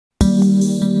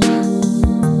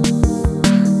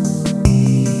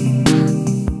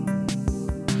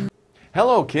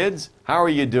Hello kids, how are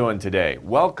you doing today?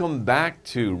 Welcome back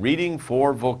to Reading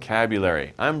for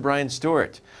Vocabulary. I'm Brian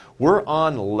Stuart. We're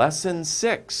on Lesson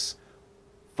 6,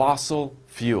 Fossil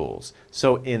Fuels.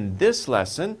 So in this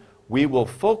lesson, we will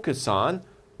focus on,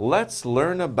 let's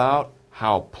learn about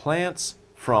how plants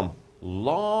from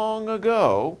long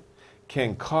ago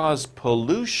can cause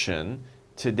pollution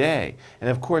today. And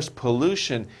of course,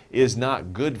 pollution is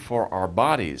not good for our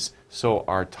bodies. So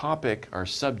our topic, our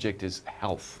subject is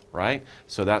health, right?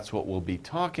 So that's what we'll be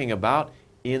talking about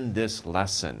in this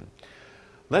lesson.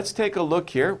 Let's take a look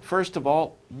here. First of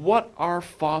all, what are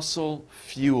fossil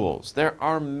fuels? There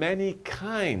are many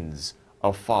kinds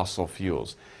of fossil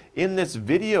fuels. In this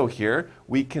video here,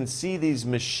 we can see these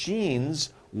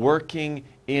machines working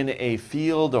in a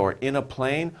field or in a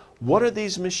plane. What are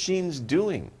these machines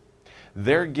doing?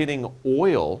 They're getting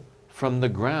oil from the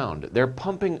ground. They're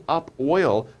pumping up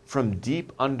oil from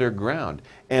deep underground.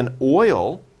 And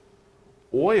oil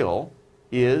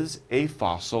is a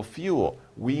fossil fuel.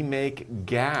 We make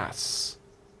gas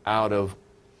out of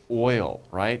oil,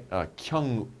 right?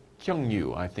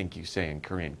 Kyungyu, I think you say in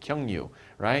Korean, Kyungyu,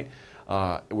 right?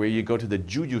 Where you go to the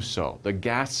Jujuso, the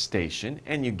gas station,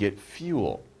 and you get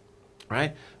fuel,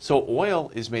 right? So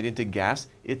oil is made into gas.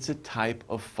 It's a type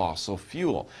of fossil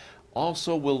fuel.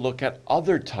 Also, we'll look at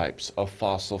other types of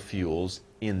fossil fuels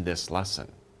in this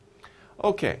lesson.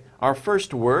 Okay, our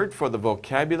first word for the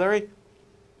vocabulary,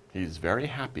 he's very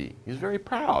happy. He's very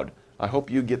proud. I hope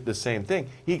you get the same thing.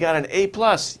 He got an A+.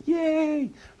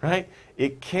 Yay! Right?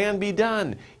 It can be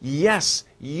done. Yes,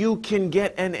 you can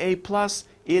get an A+.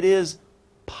 It is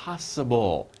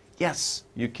possible. Yes,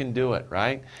 you can do it,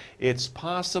 right? It's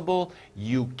possible.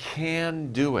 You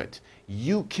can do it.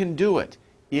 You can do it.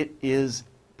 It is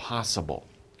possible.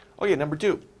 Okay, number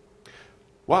 2.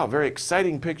 Wow, very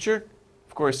exciting picture.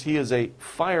 Of course, he is a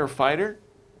firefighter.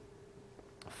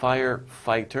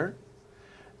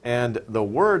 And the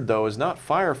word, though, is not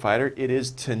firefighter, it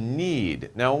is to need.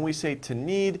 Now, when we say to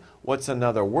need, what's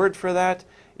another word for that?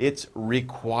 It's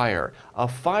require. A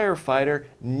firefighter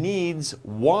needs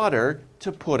water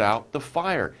to put out the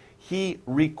fire. He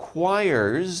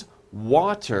requires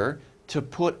water to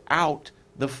put out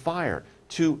the fire.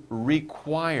 To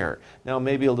require. Now,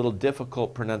 maybe a little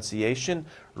difficult pronunciation.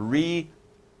 Require.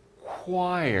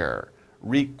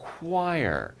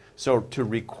 Require. So to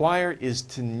require is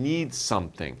to need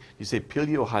something. You say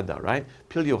필요하다, right?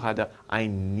 필요하다, I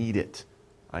need it.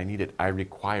 I need it. I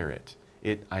require it.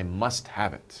 I must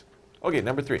have it. Okay,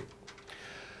 number 3.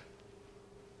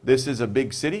 This is a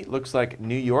big city. Looks like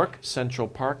New York. Central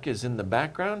Park is in the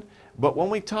background. But when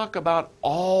we talk about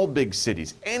all big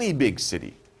cities, any big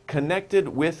city, connected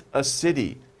with a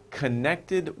city,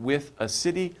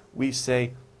 we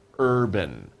say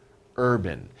urban.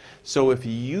 Urban. So if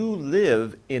you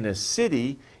live in a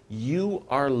city, you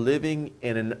are living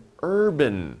in an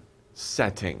urban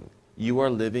setting. You are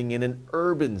living in an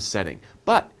urban setting.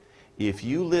 But if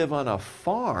you live on a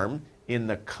farm in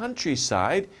the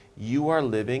countryside, you are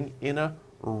living in a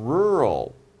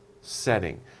rural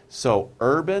setting. So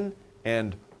urban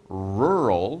and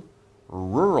rural,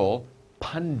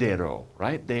 pandero,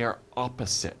 right? They are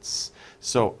opposites.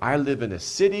 So I live in a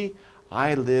city,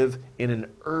 I live in an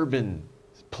urban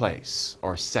place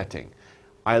or setting.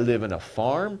 I live in a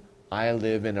farm, I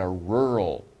live in a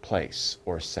rural place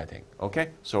or setting. Okay?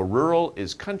 So rural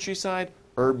is countryside,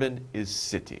 urban is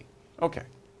city. Okay.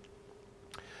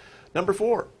 Number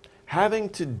 4, having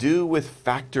to do with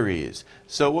factories.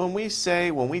 So when we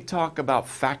talk about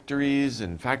factories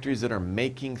and factories that are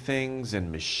making things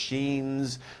and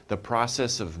machines, the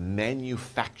process of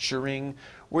manufacturing,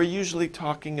 we're usually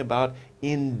talking about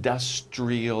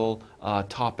industrial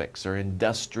topics or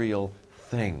industrial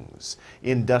things.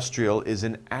 Industrial is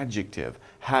an adjective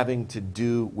having to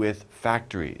do with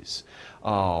factories.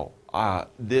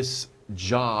 This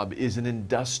job is an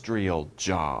industrial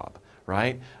job.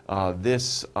 Right?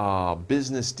 This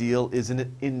business deal is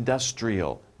an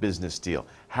industrial business deal,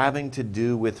 having to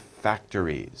do with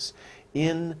factories.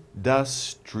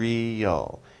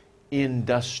 Industrial.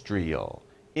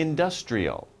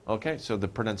 Okay, so the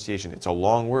pronunciation, it's a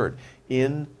long word.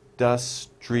 Industrial.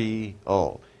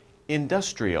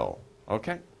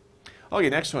 Okay? Okay,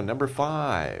 next one, number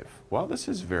 5. Well, this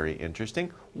is very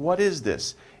interesting. What is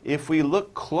this? If we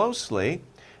look closely,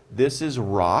 this is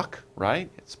rock, right?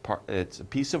 It's a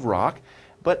piece of rock,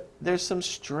 but there's some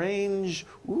strange,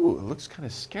 it looks kind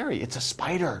of scary. It's a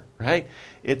spider, right?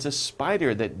 It's a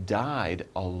spider that died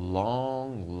a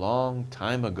long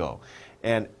time ago.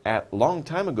 And at long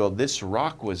time ago, this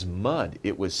rock was mud.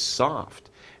 It was soft.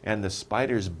 and the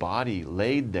spider's body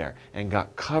laid there and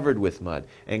got covered with mud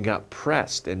and got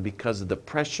pressed, and because of the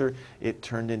pressure it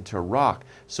turned into rock,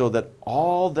 so that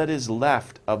all that is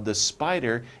left of the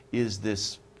spider is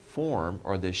this form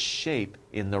or this shape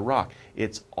in the rock.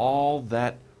 It's all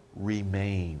that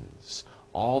remains.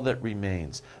 All that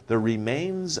remains. The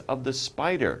remains of the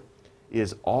spider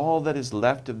is all that is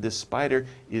left of this spider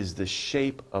is the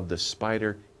shape of the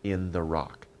spider in the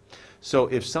rock. So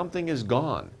if something is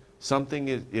gone,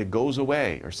 it goes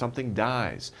away, or something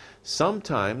dies,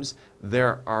 sometimes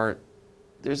there's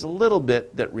a little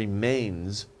bit that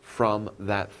remains from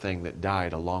that thing that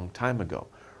died a long time ago.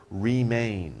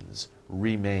 Remains.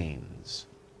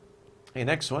 Okay,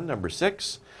 next one, number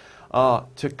 6.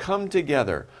 To come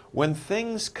together. When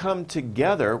things come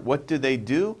together, what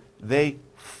do? They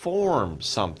form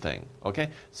something, okay?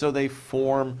 So they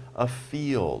form a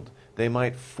field. They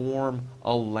might form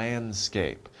a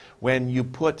landscape. When you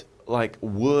put like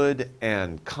wood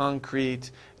and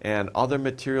concrete and other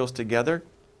materials together,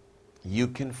 you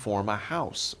can form a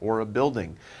house or a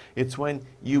building. It's when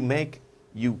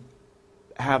you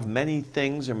have many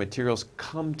things or materials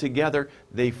come together,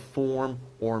 they form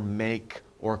or make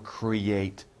or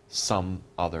create some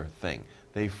other thing.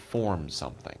 They form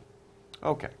something.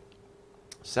 Okay.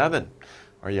 7.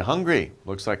 Are you hungry?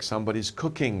 Looks like somebody's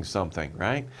cooking something,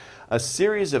 right? A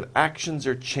series of actions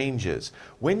or changes.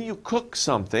 When you cook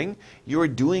something, you're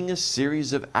doing a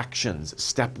series of actions.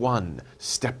 Step 1,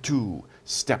 step 2,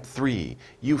 step 3.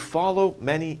 You follow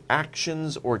many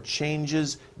actions or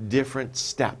changes, different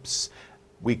steps.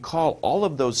 We call all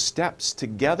of those steps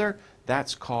together,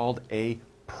 that's called a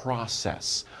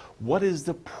process. What is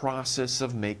the process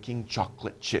of making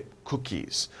chocolate chip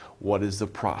cookies? What is the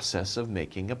process of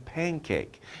making a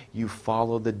pancake? You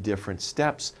follow the different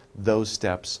steps. Those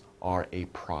steps are a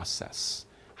process.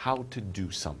 How to do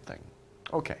something.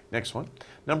 Okay, next one.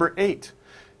 Number 8.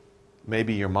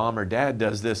 Maybe your mom or dad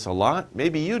does this a lot.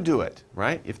 Maybe you do it,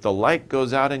 right? If the light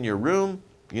goes out in your room,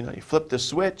 you flip the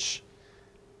switch.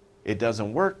 It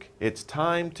doesn't work. It's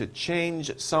time to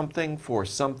change something for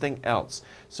something else.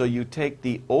 So you take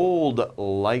the old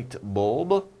light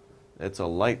bulb. It's a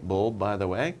light bulb, by the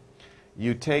way.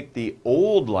 You take the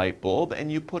old light bulb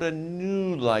and you put a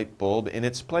new light bulb in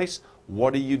its place.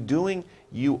 What are you doing?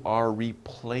 You are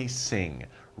replacing.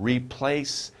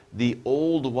 Replace the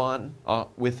old one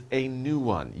with a new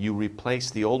one. You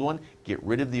replace the old one, get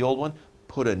rid of the old one,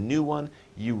 put a new one,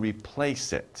 you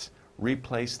replace it.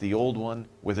 Replace the old one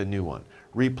with a new one.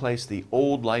 Replace the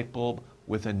old light bulb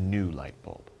with a new light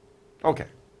bulb. Okay.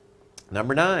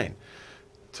 Number 9,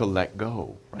 to let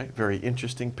go, right? Very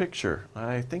interesting picture.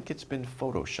 I think it's been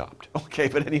photoshopped. Okay,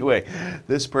 but anyway,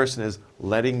 this person is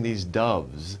letting these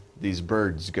doves, these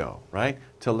birds go, right?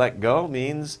 To let go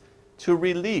means to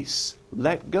release,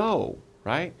 let go,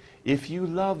 right? If you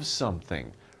love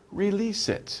something, release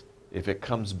it. If it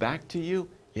comes back to you,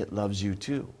 it loves you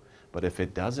too. But if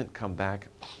it doesn't come back,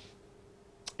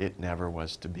 it never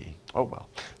was to be. Oh well.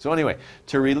 So anyway,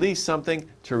 to release something,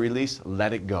 to release,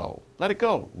 let it go. Let it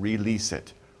go. Release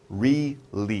it.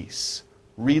 Release.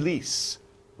 Release.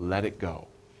 Let it go.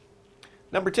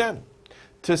 Number 10,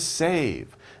 to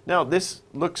save. Now this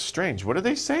looks strange. What are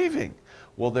they saving?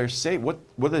 Well,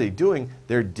 what are they doing?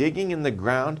 They're digging in the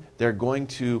ground. They're going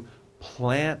to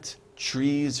plant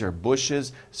trees or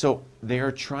bushes. So they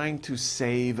are trying to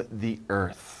save the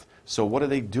earth. So what are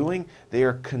they doing? They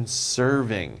are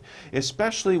conserving,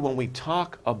 especially when we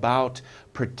talk about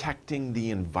protecting the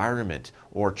environment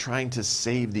or trying to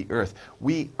save the earth.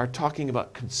 We are talking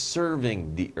about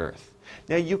conserving the earth.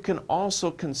 Now you can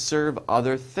also conserve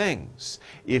other things.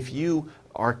 If you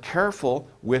are careful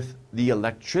with the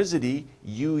electricity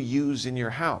you use in your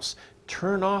house,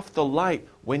 turn off the light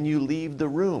when you leave the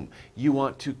room. You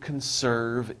want to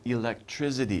conserve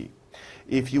electricity.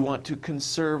 If you want to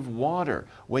conserve water,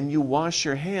 when you wash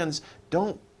your hands,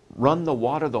 don't run the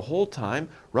water the whole time.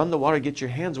 Run the water, get your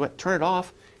hands wet, turn it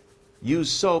off, use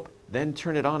soap, then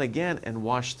turn it on again and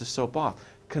wash the soap off.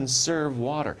 Conserve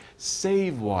water,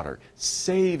 save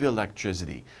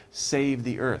electricity, save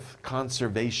the earth.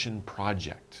 Conservation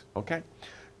project, okay?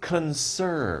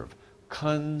 Conserve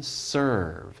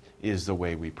is the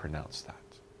way we pronounce that.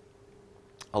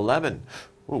 11.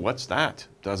 Ooh, what's that?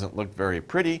 Doesn't look very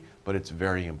pretty, but it's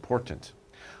very important.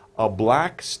 A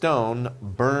black stone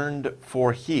burned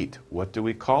for heat. What do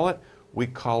we call it? We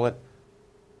call it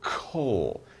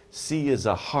coal. C is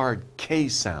a hard K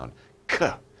sound.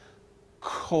 K.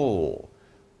 Coal.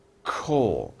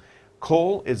 Coal.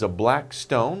 Coal is a black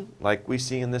stone, like we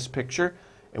see in this picture,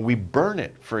 and we burn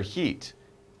it for heat.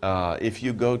 If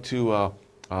you go to,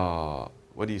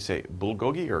 what do you say,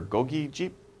 bulgogi or gogi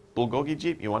jeep? bulgogi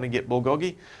jeep. You want to get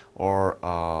bulgogi? Or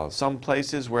some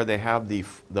places where they have the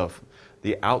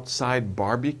outside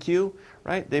barbecue,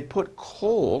 right? They put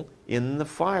coal in the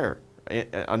fire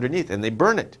underneath and they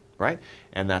burn it, right?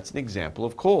 And that's an example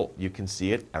of coal. You can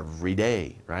see it every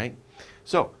day, right?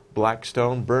 So black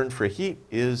stone burned for heat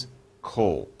is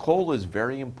coal. Coal is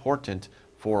very important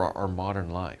for our modern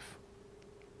life.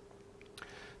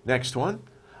 Next one,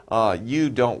 you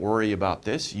don't worry about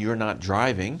this. You're not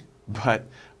driving, but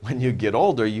when you get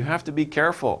older, you have to be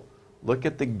careful. Look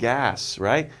at the gas,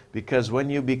 right? Because when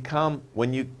you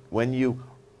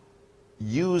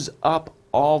use up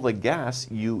all the gas,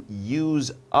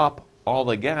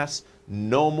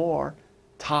 no more.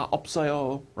 다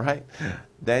없어요, right?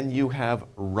 Then you have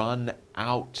run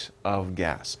out of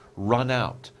gas. Run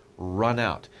out, run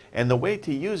out. And the way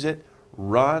to use it,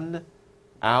 run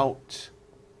out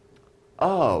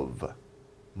of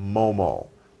Momo.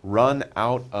 Run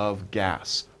out of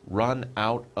gas. Run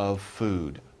out of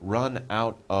food. Run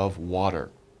out of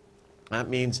water. That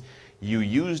means you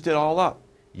used it all up.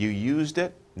 You used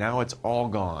it, now it's all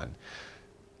gone.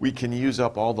 We can use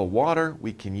up all the water,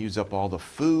 we can use up all the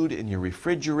food in your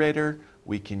refrigerator,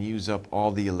 we can use up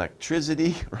all the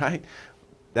electricity, right?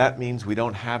 That means we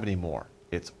don't have any more.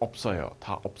 It's 없어요,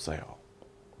 다 없어요.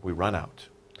 We run out.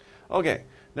 Okay,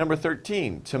 number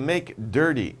 13, to make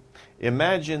dirty.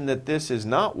 Imagine that this is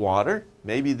not water,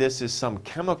 maybe this is some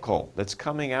chemical that's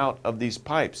coming out of these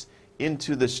pipes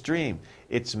into the stream.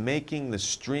 It's making the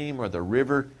stream or the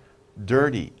river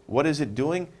dirty. What is it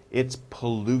doing? It's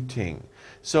polluting.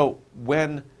 So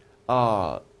when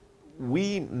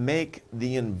we make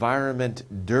the environment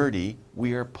dirty,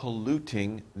 we are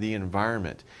polluting the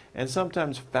environment. And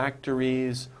sometimes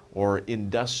factories or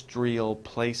industrial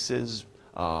places,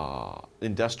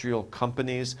 industrial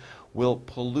companies will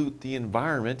pollute the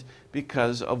environment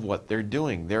because of what they're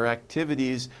doing. Their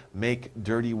activities make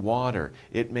dirty water,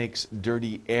 it makes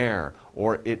dirty air,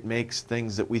 or it makes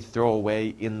things that we throw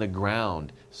away in the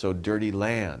ground, so dirty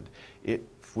land. If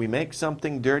we make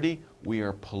something dirty, we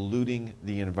are polluting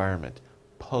the environment.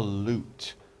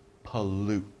 Pollute,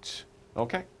 pollute.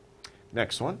 Okay,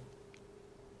 next one.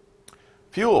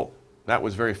 Fuel. That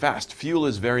was very fast. Fuel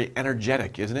is very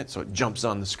energetic, isn't it? So it jumps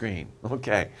on the screen.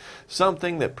 Okay.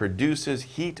 Something that produces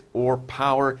heat or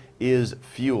power is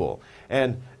fuel.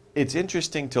 And it's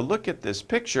interesting to look at this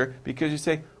picture because you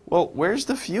say, well, where's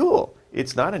the fuel?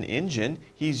 It's not an engine.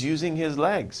 He's using his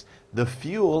legs. The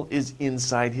fuel is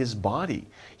inside his body.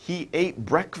 He ate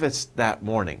breakfast that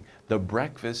morning. The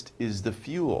breakfast is the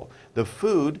fuel. The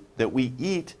food that we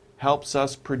eat helps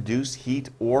us produce heat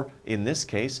or, in this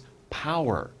case,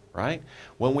 power. Right?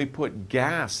 When we put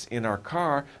gas in our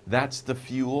car, that's the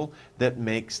fuel that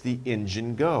makes the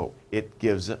engine go. It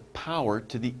gives power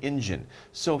to the engine.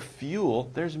 So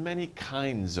fuel, there's many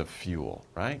kinds of fuel,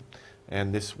 right?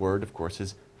 And this word, of course,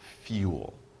 is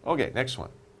fuel. Okay, next one.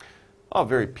 Oh,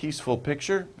 very peaceful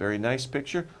picture, very nice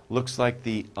picture. Looks like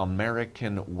the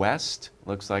American West,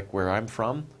 looks like where I'm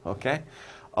from, okay?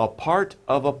 A part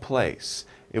of a place.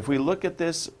 If we look at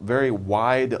this very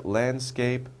wide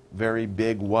landscape, very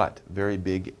big what? Very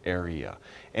big area.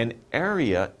 An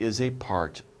area is a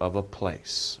part of a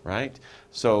place, right?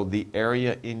 So the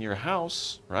area in your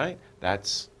house, right?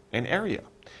 That's an area.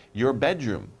 Your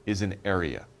bedroom is an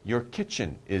area. Your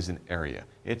kitchen is an area.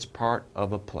 It's part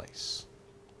of a place.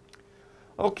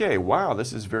 Okay, wow,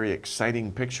 this is a very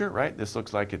exciting picture, right? This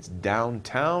looks like it's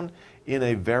downtown in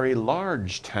a very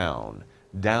large town.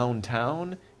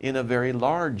 Downtown in a very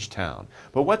large town.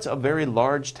 But what's a very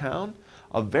large town?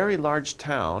 A very large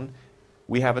town,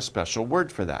 we have a special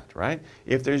word for that, right?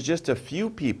 If there's just a few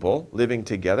people living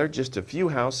together, just a few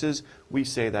houses, we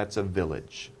say that's a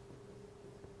village.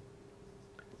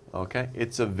 Okay,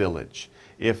 it's a village.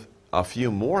 If a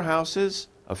few more houses,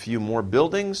 a few more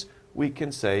buildings, we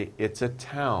can say it's a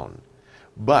town.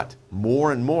 But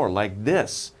more and more like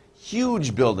this,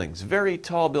 huge buildings, very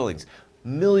tall buildings,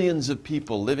 millions of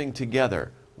people living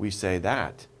together, we say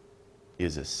that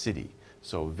is a city.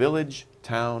 So village,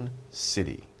 town,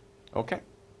 city. Okay?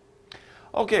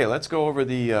 Okay, let's go over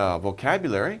the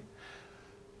vocabulary.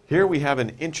 Here we have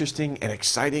an interesting and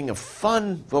exciting, a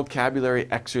fun vocabulary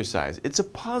exercise. It's a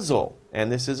puzzle,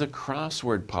 and this is a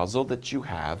crossword puzzle that you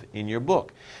have in your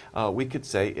book. We could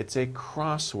say it's a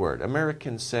crossword.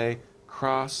 Americans say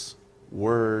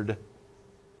crossword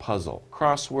puzzle.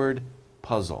 Crossword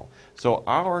puzzle. So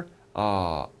our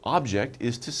object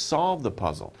is to solve the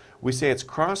puzzle. We say it's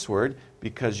crossword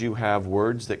because you have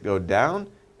words that go down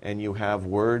and you have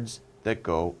words that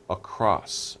go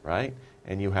across, right?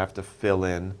 And you have to fill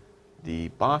in the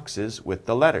boxes with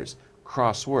the letters.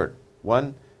 Crossword.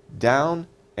 One down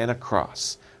and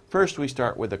across. First, we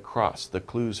start with a cross, the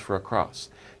clues for a cross.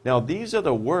 Now, these are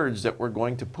the words that we're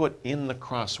going to put in the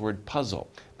crossword puzzle.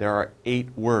 There are 8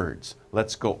 words.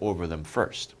 Let's go over them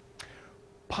first.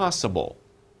 Possible,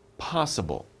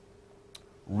 possible.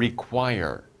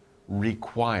 Require,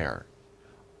 require.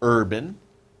 Urban,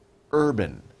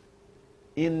 urban.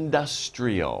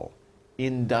 Industrial,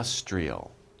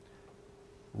 industrial.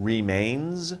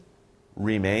 Remains,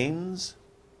 remains.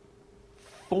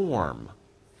 Form,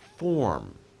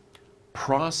 form.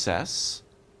 Process,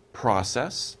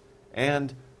 process.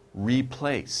 And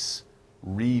replace,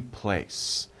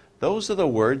 replace. Those are the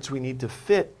words we need to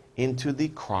fit into the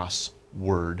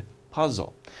crossword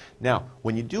puzzle. Now,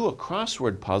 when you do a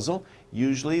crossword puzzle,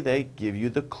 usually they give you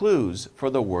the clues for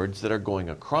the words that are going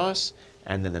across,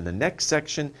 and then in the next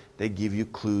section, they give you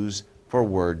clues for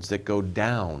words that go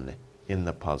down in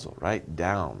the puzzle, right?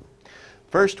 Down.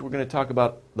 First, we're going to talk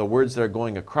about the words that are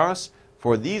going across.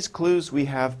 For these clues, we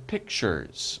have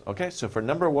pictures. Okay, so for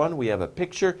number 1, we have a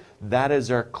picture. That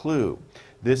is our clue.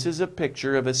 This is a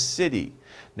picture of a city.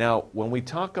 Now, when we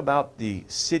talk about the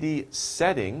city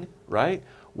setting, right,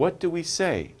 what do we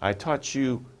say? I taught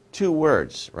you 2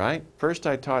 words, right? First,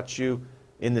 I taught you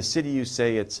in the city you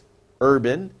say it's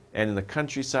urban, and in the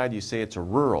countryside you say it's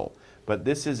rural. But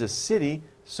this is a city,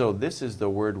 so this is the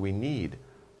word we need,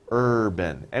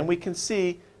 urban. And we can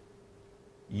see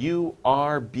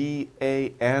U-R-B-A-N,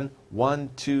 1,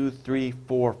 2, 3,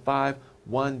 4, 5.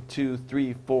 1, 2,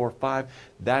 3, 4, 5.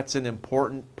 That's an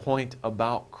important point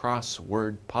about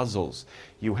crossword puzzles.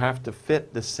 You have to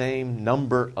fit the same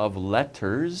number of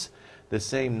letters,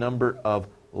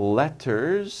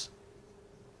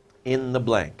 in the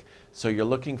blank. So you're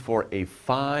looking for a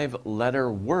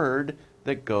 5-letter word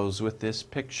that goes with this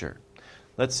picture.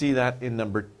 Let's see that in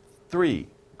number 3.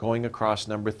 Going across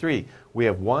number 3. We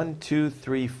have 1, 2,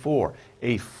 3, 4.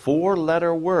 A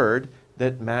 4-letter word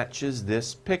that matches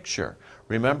this picture.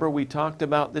 Remember we talked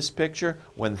about this picture?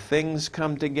 When things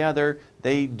come together,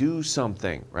 they do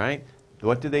something, right?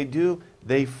 What do?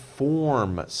 They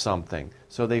form something.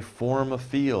 So they form a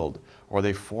field or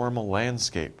they form a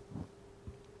landscape.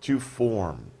 To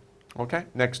form. Okay,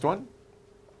 next one.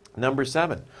 Number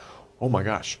 7. Oh my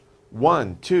gosh.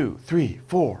 1, 2, 3,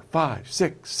 4, 5,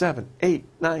 6, 7, 8,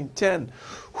 9, 10.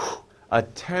 A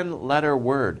 10-letter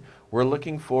word. We're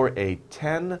looking for a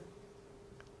 10-letter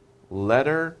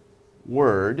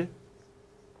word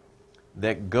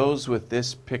that goes with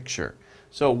this picture.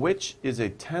 So which is a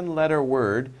 10-letter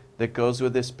word that goes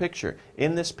with this picture?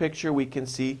 In this picture we can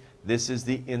see this is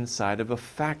the inside of a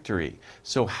factory.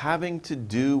 So having to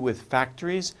do with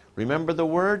factories, remember the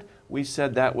word? We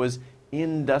said that was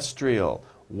industrial.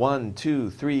 1, 2,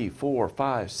 3, 4,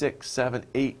 5, 6, 7,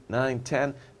 8, 9,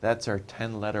 10. That's our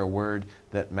 10-letter word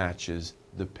that matches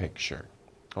the picture.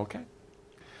 Okay?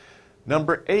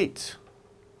 Number 8.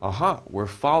 We're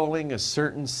following a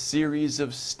certain series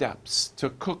of steps to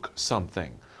cook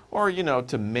something or,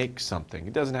 to make something.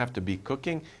 It doesn't have to be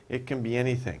cooking. It can be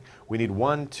anything. We need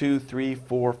 1, 2, 3,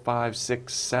 4, 5,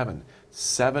 6, 7.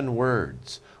 7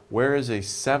 words. Where is a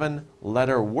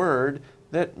 7-letter word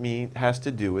that has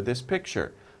to do with this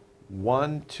picture?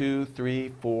 1, 2, 3,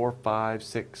 4, 5,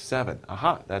 6, 7.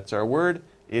 That's our word.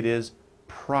 It is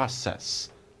process.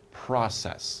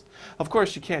 Process. Of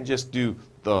course, you can't just do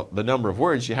the number of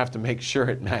words. You have to make sure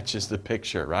it matches the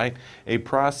picture, right? A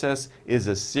process is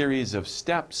a series of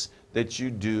steps that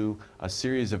you do, a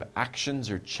series of actions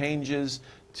or changes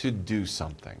to do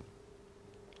something.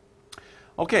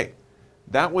 Okay,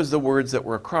 that was the words that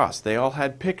were across. They all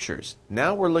had pictures.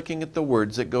 Now we're looking at the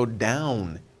words that go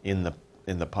down in the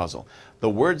puzzle. The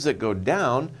words that go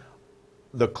down,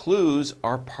 the clues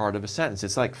are part of a sentence.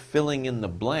 It's like filling in the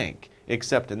blank,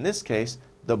 except in this case,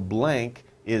 the blank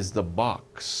is the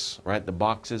box, right? The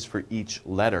box is for each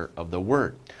letter of the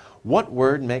word. What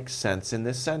word makes sense in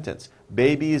this sentence?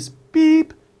 Babies,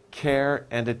 beep, care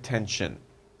and attention.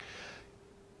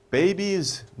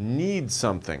 Babies need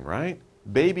something, right?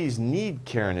 Babies need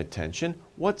care and attention.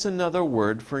 What's another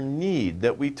word for need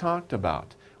that we talked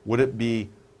about? Would it be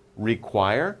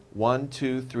require? 1,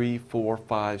 2, 3, 4,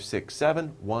 5, 6,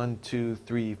 7. 1, 2,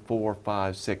 3, 4,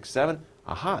 5, 6, 7.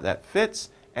 That fits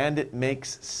and it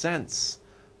makes sense.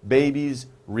 Babies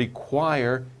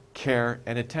require care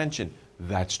and attention.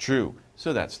 That's true.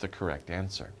 So that's the correct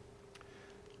answer.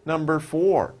 Number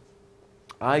 4.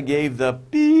 I gave the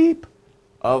beep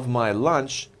of my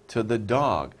lunch to the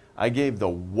dog. I gave the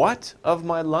what of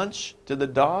my lunch to the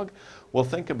dog? Well,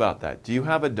 think about that. Do you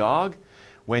have a dog?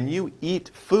 When you eat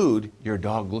food, your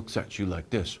dog looks at you like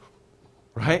this,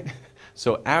 right?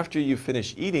 So after you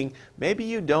finish eating, maybe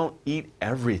you don't eat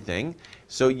everything,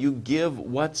 so you give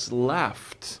what's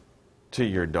left to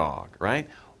your dog, right?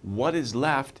 What is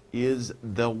left is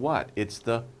the what? It's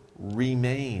the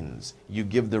remains. You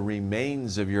give the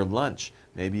remains of your lunch,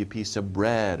 maybe a piece of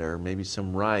bread or maybe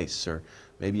some rice or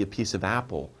maybe a piece of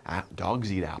apple.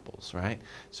 Dogs eat apples, right?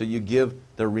 So you give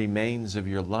the remains of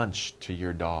your lunch to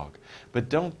your dog. But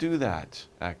don't do that,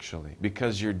 actually,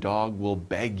 because your dog will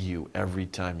beg you every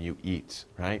time you eat,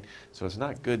 right? So it's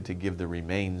not good to give the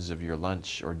remains of your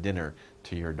lunch or dinner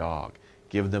to your dog.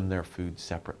 Give them their food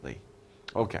separately.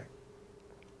 Okay.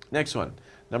 Next one,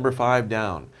 number 5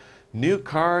 down. New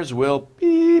cars will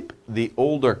beep the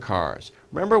older cars.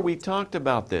 Remember, we talked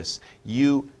about this.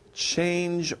 You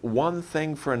change one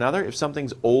thing for another. If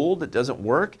something's old, it doesn't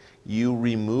work, you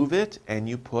remove it and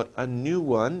you put a new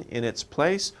one in its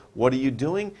place. What are you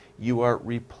doing? You are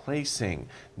replacing.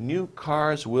 New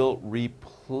cars will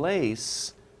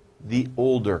replace the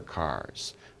older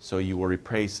cars. So you will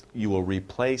replace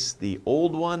the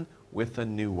old one with a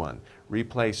new one.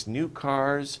 Replace new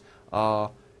cars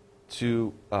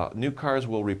new cars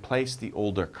will replace the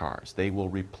older cars. They will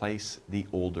replace the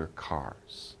older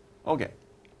cars. Okay.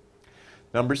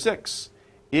 Number 6,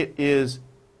 it is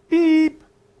beep,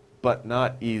 but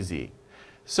not easy.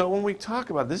 So when we talk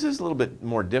about this is a little bit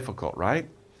more difficult, right?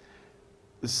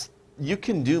 You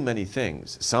can do many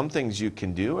things. Some things you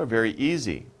can do are very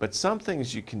easy, but some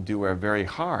things you can do are very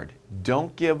hard.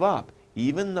 Don't give up.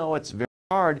 Even though it's very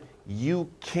hard, you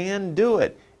can do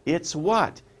it. It's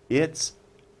what? It's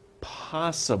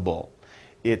possible.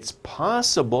 It's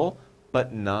possible,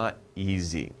 but not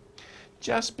easy.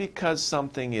 Just because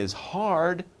something is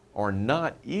hard or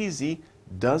not easy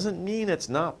doesn't mean it's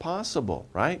not possible,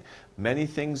 right? Many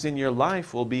things in your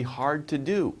life will be hard to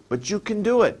do, but you can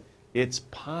do it. It's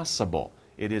possible.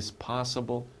 It is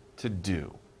possible to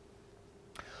do.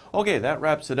 Okay, that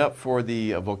wraps it up for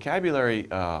the vocabulary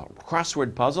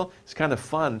crossword puzzle. It's kind of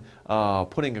fun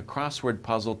putting a crossword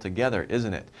puzzle together,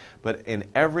 isn't it? But in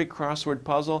every crossword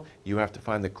puzzle, you have to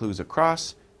find the clues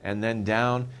across and then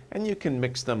down, and you can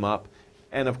mix them up.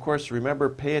 And of course, remember,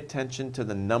 pay attention to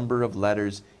the number of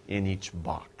letters in each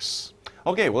box.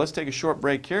 Okay, well, let's take a short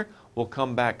break here. We'll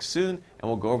come back soon, and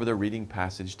we'll go over the reading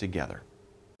passage together.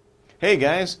 Hey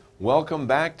guys, welcome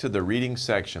back to the reading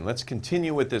section. Let's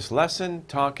continue with this lesson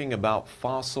talking about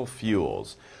fossil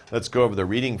fuels. Let's go over the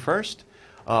reading first.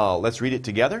 Let's read it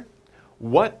together.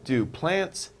 What do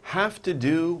plants have to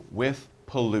do with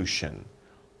pollution?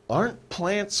 Aren't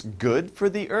plants good for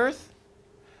the earth?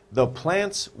 The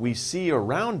plants we see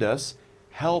around us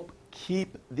help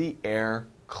keep the air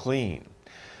clean.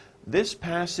 This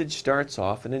passage starts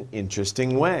off in an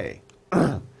interesting way.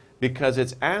 Because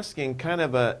it's asking kind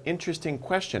of an interesting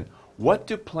question. What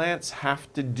do plants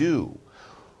have to do?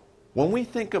 When we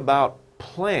think about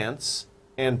plants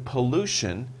and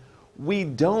pollution, we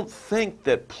don't think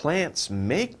that plants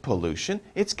make pollution.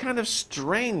 It's kind of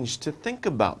strange to think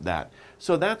about that.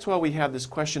 So that's why we have this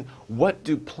question, what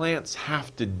do plants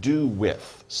have to do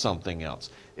with something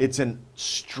else? It's a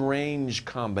strange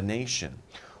combination.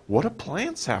 What do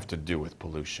plants have to do with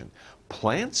pollution?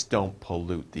 Plants don't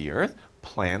pollute the earth.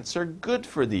 Plants are good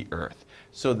for the earth.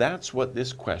 So that's what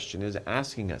this question is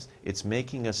asking us. It's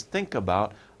making us think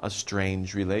about a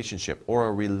strange relationship or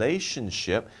a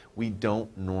relationship we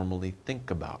don't normally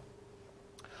think about.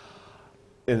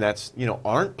 And that's,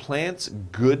 aren't plants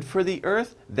good for the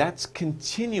earth? That's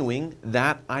continuing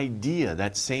that idea,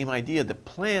 that same idea that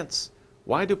plants,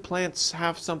 why do plants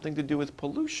have something to do with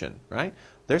pollution, right?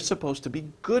 They're supposed to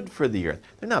be good for the earth.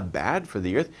 They're not bad for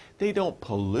the earth. They don't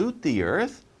pollute the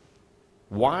earth.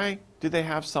 Why do they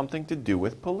have something to do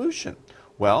with pollution?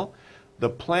 Well, the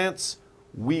plants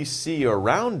we see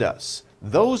around us,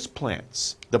 those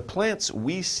plants, the plants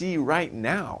we see right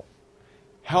now,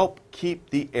 help keep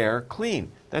the air clean.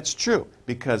 That's true,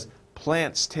 because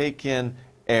plants take in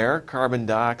air, carbon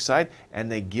dioxide,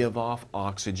 and they give off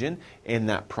oxygen. In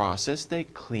that process, they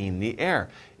clean the air.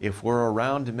 If we're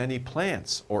around many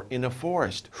plants or in a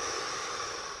forest,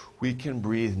 we can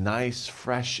breathe nice,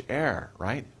 fresh air,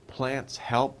 right? Plants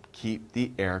help keep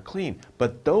the air clean.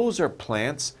 But those are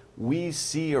plants we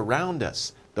see around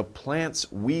us, the plants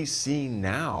we see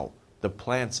now, the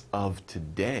plants of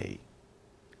today.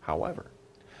 However,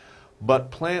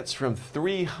 but plants from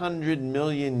 300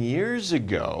 million years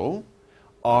ago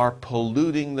are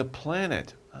polluting the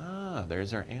planet.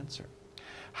 There's our answer.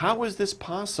 How is this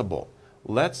possible?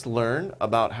 Let's learn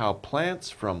about how plants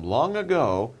from long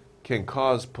ago can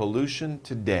cause pollution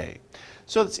today.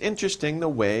 So it's interesting the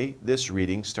way this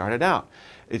reading started out.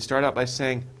 It started out by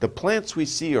saying the plants we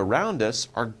see around us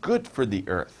are good for the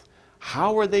earth.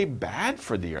 How are they bad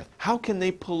for the earth? How can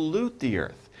they pollute the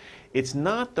earth? It's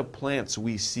not the plants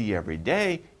we see every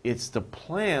day, it's the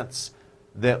plants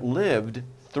that lived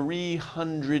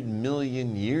 300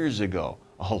 million years ago,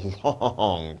 a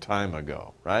long time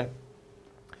ago, right?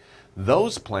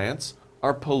 Those plants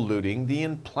are polluting the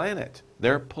planet.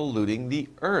 They're polluting the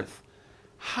earth.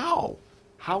 How?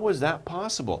 How is that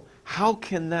possible? How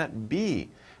can that be?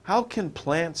 How can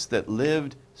plants that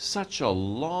lived such a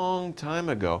long time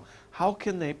ago, how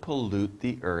can they pollute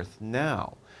the earth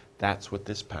now? That's what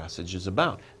this passage is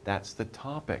about. That's the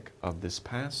topic of this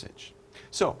passage.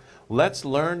 So let's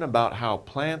learn about how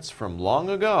plants from long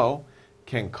ago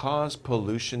can cause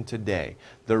pollution today.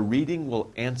 The reading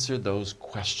will answer those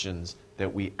questions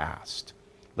that we asked.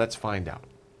 Let's find out.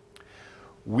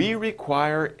 We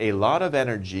require a lot of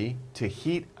energy to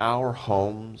heat our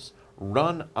homes,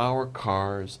 run our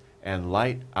cars, and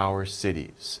light our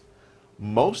cities.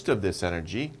 Most of this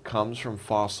energy comes from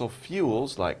fossil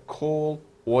fuels like coal,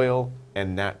 oil,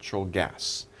 and natural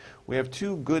gas. We have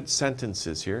two good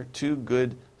sentences here, two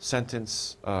good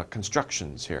sentence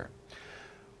constructions here.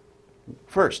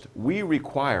 First, we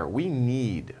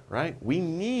need, right? We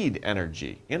need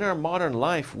energy. In our modern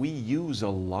life, we use a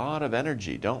lot of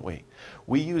energy, don't we?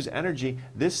 We use energy.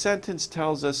 This sentence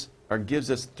tells us or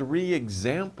gives us three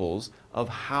examples of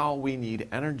how we need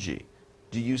energy.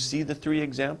 Do you see the three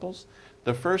examples?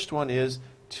 The first one is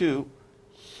to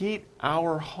heat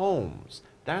our homes.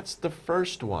 That's the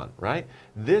first one, right?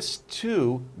 This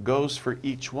too goes for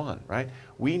each one, right?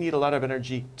 We need a lot of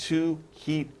energy to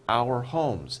heat our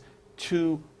homes,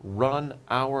 to run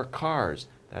our cars.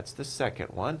 That's the second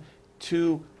one.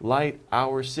 To light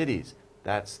our cities.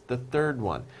 That's the third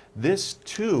one. This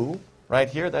too, right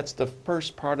here, that's the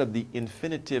first part of the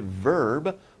infinitive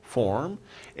verb form,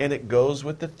 and it goes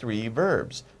with the three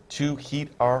verbs. To heat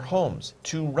our homes,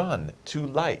 to run, to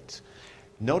light.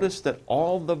 Notice that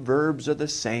all the verbs are the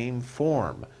same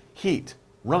form. Heat,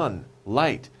 run,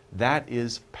 light. That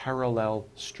is parallel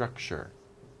structure.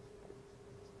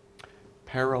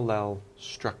 Parallel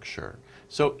structure.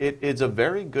 So it is a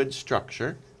very good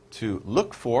structure to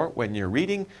look for when you're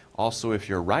reading. Also, if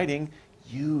you're writing,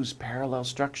 use parallel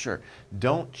structure.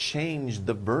 Don't change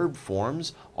the verb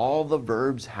forms. All the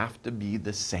verbs have to be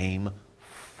the same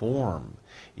form.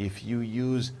 If you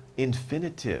use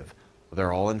infinitive,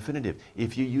 they're all infinitive.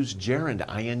 If you use gerund,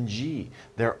 ing,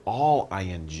 they're all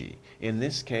ing. In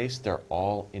this case, they're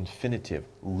all infinitive,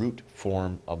 root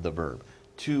form of the verb.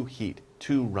 To heat,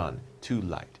 to run, to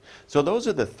light. So those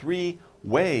are the three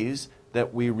ways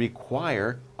that we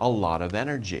require a lot of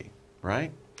energy,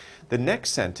 right? The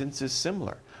next sentence is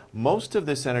similar. Most of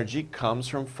this energy comes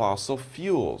from fossil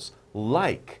fuels,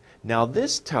 like. Now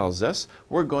this tells us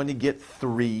we're going to get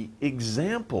three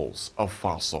examples of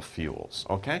fossil fuels,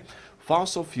 okay?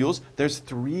 Fossil fuels, there's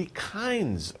three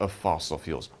kinds of fossil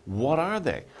fuels. What are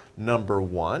they? Number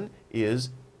one is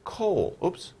coal.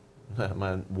 Oops,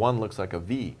 my one looks like a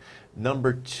V.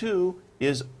 Number two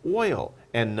is oil.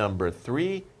 And number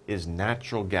three is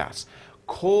natural gas.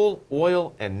 Coal,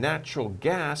 oil, and natural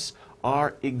gas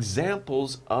are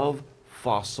examples of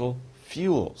fossil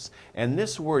fuels. And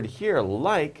this word here,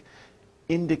 like,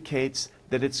 indicates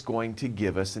that it's going to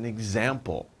give us an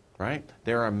example, right?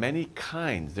 There are many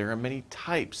kinds, there are many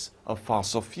types of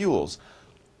fossil fuels,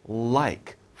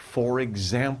 like, for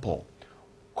example,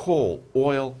 coal,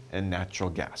 oil, and natural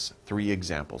gas. Three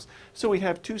examples. So we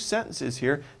have two sentences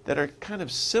here that are kind of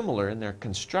similar in their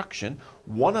construction.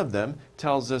 One of them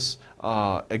tells us,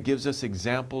 it gives us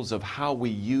examples of how we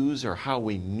use or how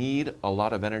we need a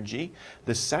lot of energy.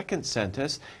 The second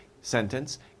sentence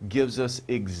gives us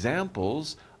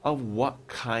examples of what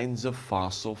kinds of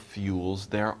fossil fuels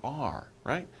there are,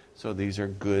 right? So these are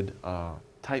good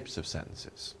types of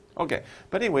sentences. Okay,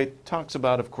 but anyway, it talks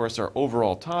about, of course, our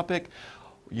overall topic.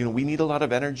 You know, we need a lot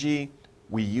of energy.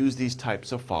 We use these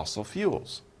types of fossil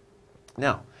fuels.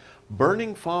 Now,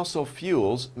 burning fossil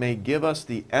fuels may give us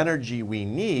the energy we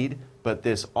need, but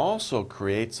this also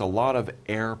creates a lot of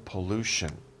air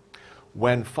pollution.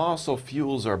 When fossil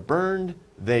fuels are burned,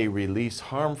 they release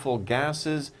harmful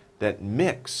gases that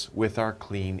mix with our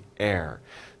clean air.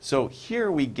 So here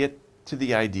we get to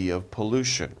the idea of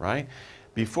pollution, right?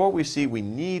 Before we see we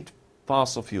need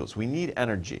fossil fuels, we need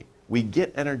energy. We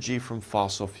get energy from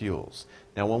fossil fuels.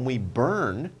 Now when we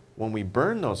burn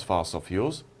those fossil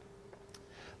fuels,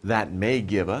 that may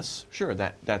give us, sure,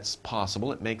 that's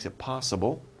possible. It makes it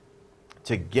possible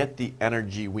to get the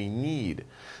energy we need.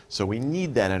 So we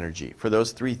need that energy for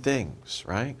those three things,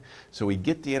 right? So we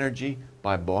get the energy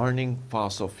by burning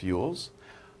fossil fuels.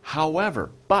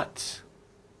 However, but,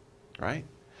 right?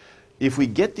 If we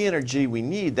get the energy we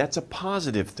need, that's a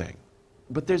positive thing.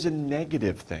 But there's a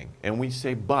negative thing, and we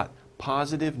say but.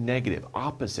 Positive, negative,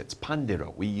 opposites,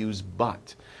 pandero, we use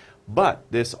but. But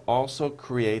this also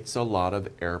creates a lot of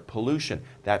air pollution.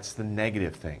 That's the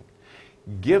negative thing.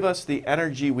 Give us the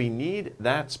energy we need,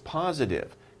 that's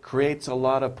positive. Creates a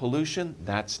lot of pollution,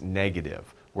 that's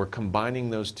negative. We're combining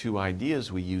those two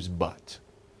ideas, we use but.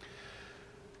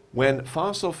 When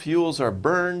fossil fuels are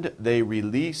burned, they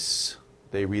release,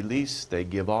 they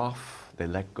give off, they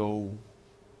let go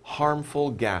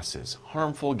harmful gases,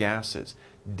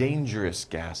 dangerous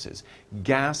gases,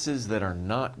 gases that are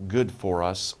not good for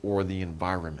us or the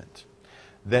environment,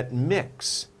 that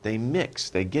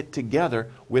they get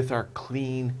together with our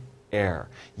clean air.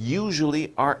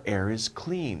 Usually our air is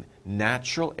clean,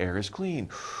 natural air is clean.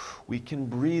 We can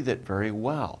breathe it very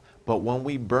well. But when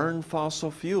we burn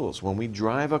fossil fuels, when we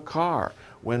drive a car,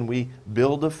 when we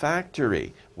build a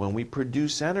factory, when we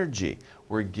produce energy,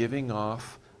 we're giving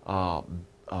off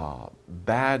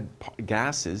bad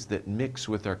gases that mix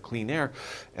with our clean air,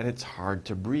 and it's hard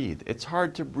to breathe. It's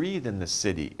hard to breathe in the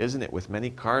city, isn't it? With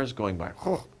many cars going by,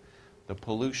 the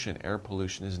pollution, air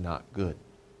pollution is not good.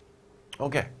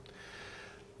 Okay,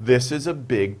 this is a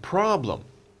big problem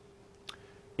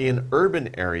in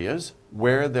urban areas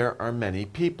where there are many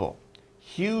people.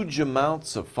 Huge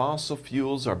amounts of fossil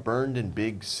fuels are burned in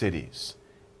big cities.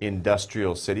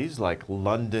 Industrial cities like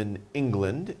London,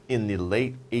 England, in the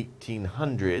late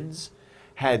 1800s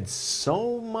had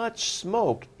so much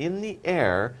smoke in the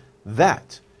air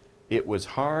that it was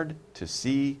hard to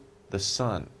see the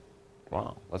sun.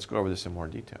 Wow, let's go over this in more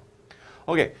detail.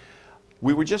 Okay,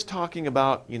 we were just talking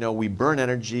about, we burn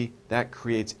energy, that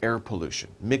creates air pollution,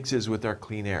 mixes with our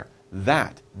clean air.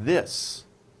 This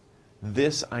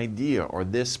idea or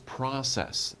this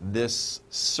process, this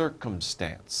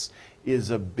circumstance is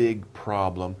a big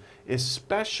problem,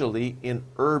 especially in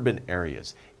urban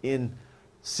areas, in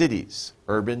cities.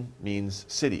 Urban means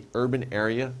city. Urban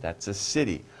area, that's a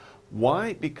city.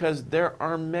 Why? Because there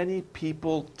are many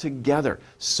people together.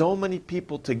 So many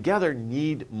people together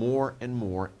need more and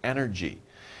more energy.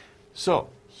 So,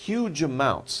 huge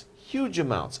amounts,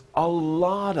 a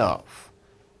lot of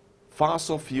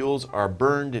fossil fuels are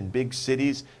burned in big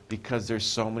cities because there's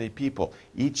so many people.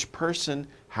 Each person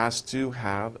has to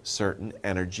have certain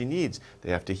energy needs.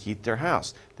 They have to heat their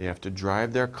house. They have to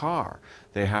drive their car.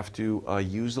 They have to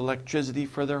use electricity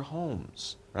for their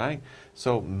homes, right?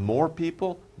 So more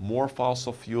people, more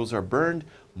fossil fuels are burned,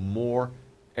 more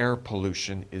air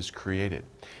pollution is created.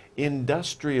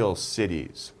 Industrial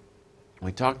cities.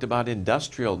 We talked about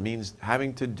industrial means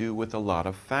having to do with a lot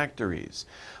of factories.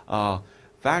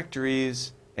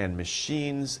 Factories and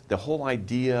machines, the whole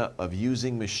idea of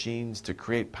using machines to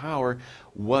create power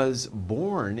was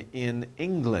born in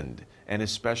England, and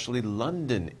especially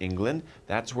London, England.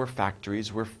 That's where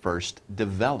factories were first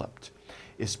developed,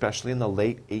 especially in the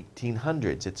late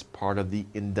 1800s. It's part of the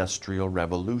Industrial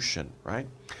Revolution, right?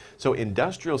 So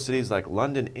industrial cities like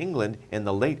London, England, in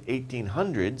the late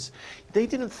 1800s, they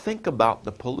didn't think about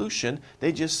the pollution.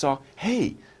 They just saw,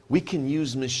 hey, we can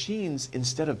use machines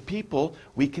instead of people.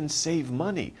 We can save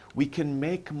money. We can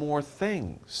make more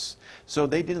things. So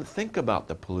they didn't think about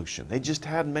the pollution. They just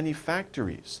had many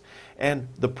factories. And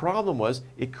the problem was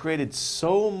it created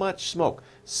so much smoke,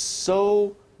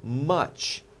 so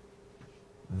much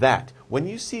that when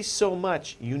you see so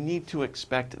much, you need to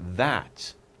expect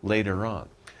that later on.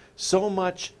 So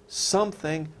much,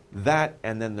 something, that,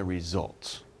 and then the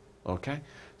result. Okay?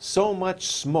 So much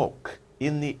smoke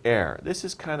in the air. This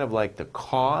is kind of like the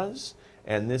cause,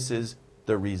 and this is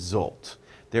the result.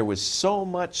 There was so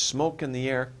much smoke in the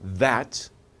air that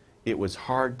it was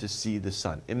hard to see the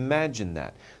sun. Imagine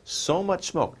that. So much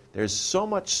smoke. There's so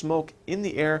much smoke in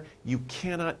the air, you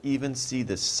cannot even see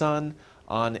the sun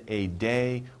on a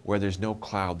day where there's no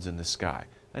clouds in the sky.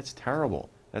 That's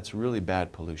terrible. That's really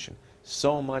bad pollution.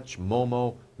 So much,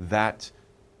 momo, that,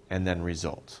 and then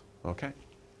result. Okay?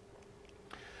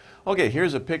 Okay,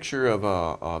 here's a picture of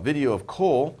a video of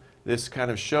coal. This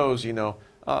kind of shows, a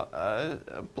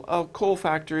coal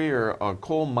factory or a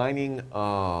coal mining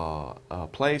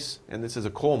place. And this is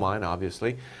a coal mine,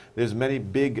 obviously. There's many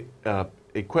big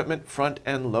equipment, front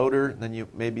end loader. Then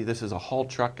maybe this is a haul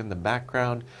truck in the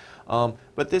background.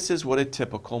 But this is what a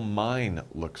typical mine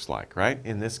looks like, right?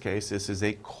 In this case, this is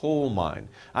a coal mine.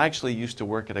 I actually used to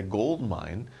work at a gold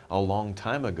mine a long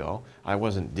time ago. I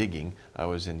wasn't digging, I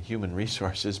was in human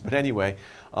resources. But anyway,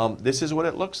 this is what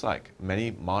it looks like.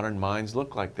 Many modern mines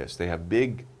look like this. They have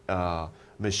big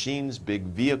machines, big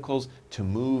vehicles to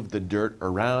move the dirt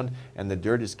around, and the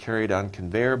dirt is carried on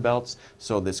conveyor belts.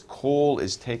 So this coal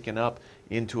is taken up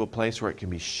into a place where it can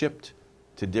be shipped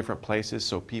to different places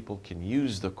so people can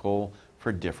use the coal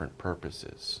for different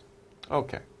purposes.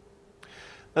 Okay,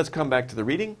 let's come back to the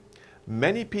reading.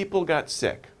 Many people got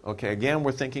sick. Okay, again,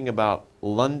 we're thinking about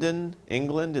London,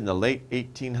 England in the late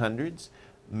 1800s.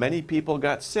 Many people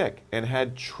got sick and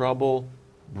had trouble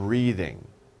breathing.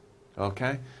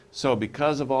 Okay? So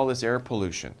because of all this air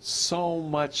pollution, so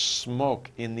much smoke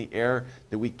in the air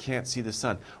that we can't see the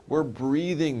sun, we're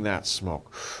breathing that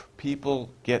smoke.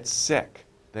 People get sick.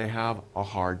 They have a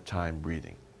hard time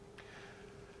breathing.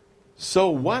 So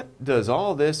what does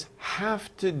all this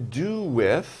have to do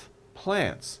with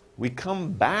plants? We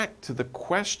come back to the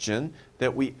question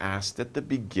that we asked at the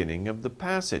beginning of the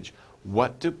passage.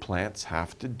 What do plants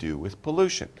have to do with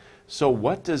pollution? So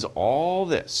what does all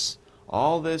this,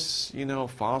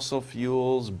 fossil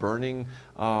fuels, burning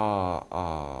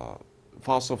fossil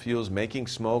fuels, making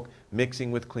smoke,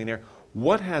 mixing with clean air,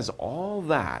 what has all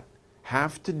that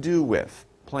have to do with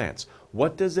plants?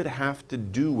 What does it have to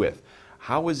do with?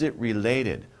 How is it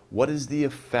related? What is the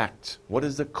effect? What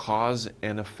is the cause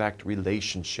and effect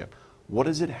relationship? What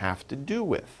does it have to do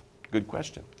with? Good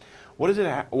question. What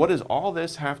does all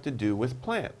this have to do with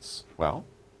plants? Well,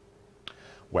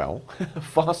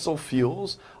 fossil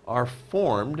fuels are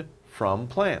formed from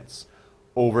plants.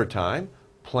 Over time,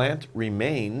 plant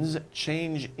remains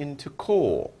change into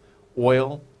coal,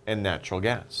 oil, and natural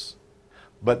gas.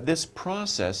 But this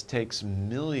process takes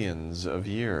millions of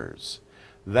years.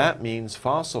 That means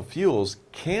fossil fuels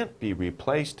can't be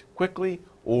replaced quickly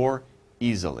or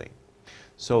easily.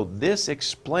 So this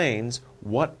explains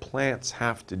what plants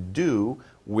have to do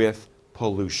with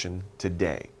pollution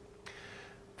today.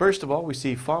 First of all, we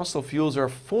see fossil fuels are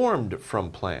formed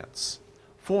from plants.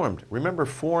 Formed. Remember,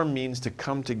 form means to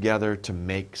come together to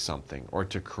make something or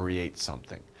to create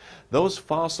something. Those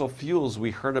fossil fuels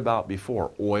we heard about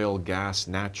before, oil, gas,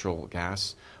 natural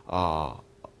gas,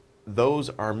 those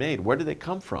are made. Where do they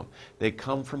come from? They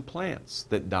come from plants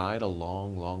that died a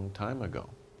long, long time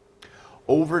ago.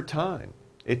 Over time,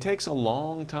 it takes a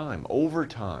long time. Over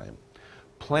time,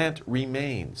 plant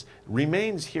remains.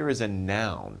 Remains here is a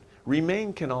noun.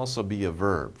 Remain can also be a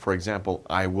verb. For example,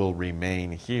 I will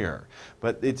remain here.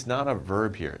 But it's not a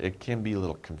verb here. It can be a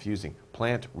little confusing.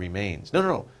 Plant remains.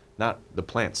 No, not the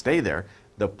plant stay there.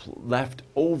 The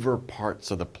leftover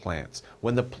parts of the plants.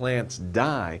 When the plants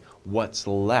die, what's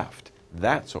left?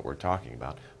 That's what we're talking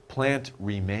about. Plant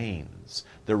remains.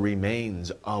 The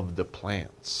remains of the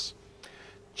plants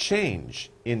change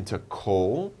into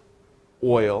coal,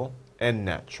 oil, and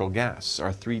natural gas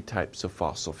are three types of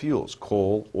fossil fuels: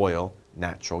 coal, oil,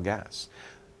 natural gas.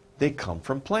 They come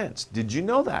from plants. Did you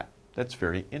know that? That's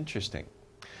very interesting.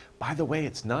 By the way,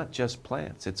 it's not just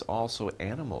plants, it's also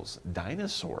animals,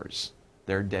 dinosaurs.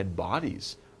 Their dead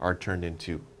bodies are turned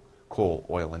into coal,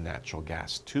 oil, and natural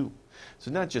gas too.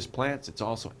 So not just plants, it's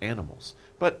also animals.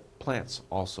 But plants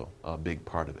also a big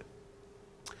part of it.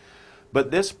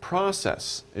 But this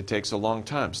process, it takes a long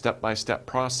time, step-by-step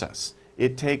process.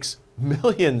 It takes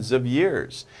millions of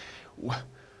years.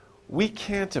 We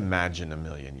can't imagine a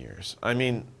million years. I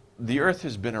mean, the Earth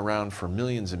has been around for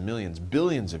millions and millions,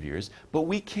 billions of years, but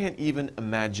we can't even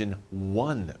imagine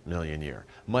 1 million years,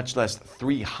 much less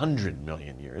 300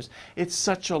 million years. It's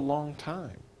such a long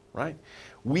time, right?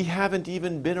 We haven't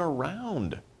even been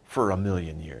around for a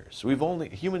million years.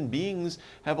 Human beings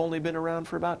have only been around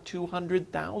for about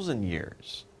 200,000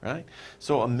 years, right?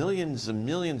 So millions and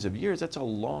millions of years, that's a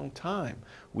long time.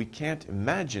 We can't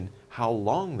imagine how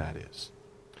long that is.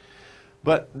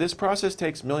 But this process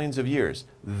takes millions of years.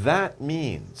 That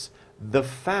means the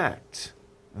fact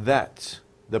that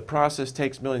the process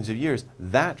takes millions of years,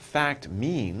 that fact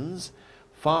means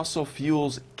fossil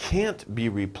fuels can't be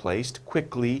replaced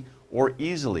quickly or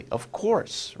easily. Of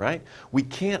course, right? We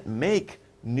can't make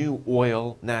new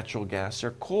oil, natural gas,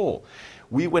 or coal.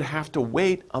 We would have to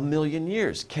wait a million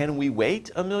years. Can we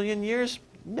wait a million years?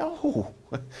 No.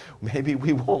 Maybe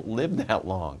we won't live that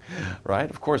long, right?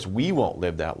 Of course, we won't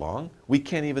live that long. We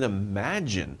can't even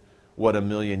imagine what a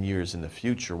million years in the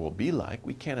future will be like.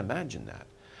 We can't imagine that.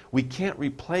 We can't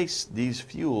replace these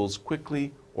fuels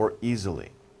quickly or easily.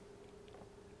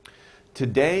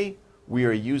 Today, we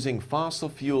are using fossil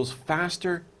fuels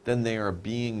faster than they are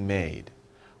being made.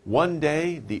 One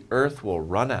day, the Earth will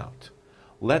run out.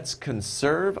 Let's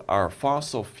conserve our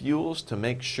fossil fuels to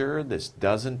make sure this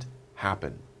doesn't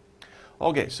happen.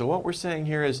 Okay, so what we're saying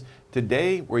here is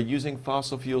today we're using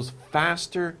fossil fuels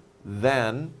faster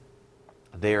than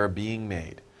they are being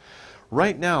made.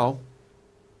 Right now,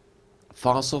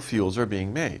 fossil fuels are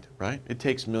being made, right? It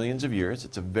takes millions of years.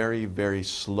 It's a very, very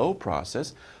slow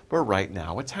process, but right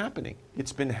now it's happening.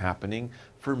 It's been happening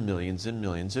for millions and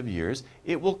millions of years.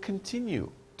 It will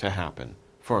continue to happen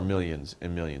for millions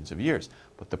and millions of years.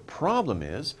 But the problem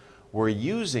is we're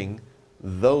using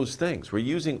those things. We're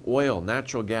using oil,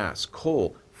 natural gas,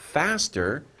 coal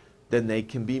faster then they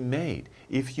can be made.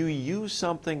 If you use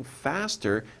something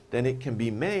faster than it can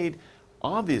be made,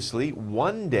 obviously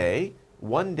one day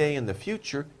in the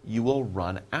future, you will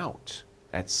run out.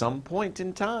 At some point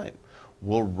in time,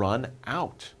 we'll run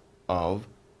out of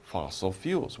fossil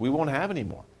fuels. We won't have any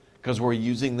more because we're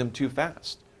using them too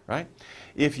fast, right?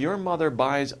 If your mother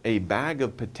buys a bag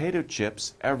of potato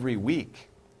chips every week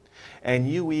and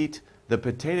you eat the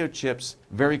potato chips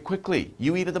very quickly,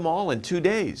 you eat them all in 2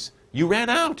 days, you ran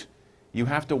out. You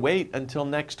have to wait until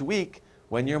next week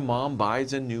when your mom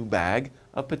buys a new bag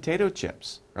of potato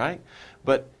chips, right?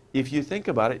 But if you think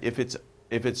about it, if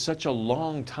it's such a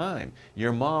long time,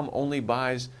 your mom only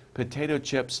buys potato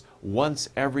chips once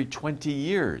every 20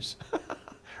 years,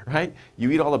 right?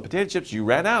 You eat all the potato chips, you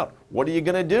ran out. What are you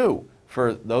going to do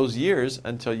for those years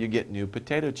until you get new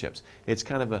potato chips? It's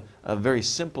kind of a very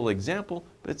simple example,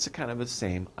 but it's kind of the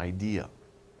same idea.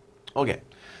 Okay,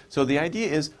 so the idea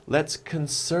is let's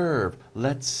conserve,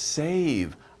 let's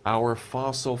save our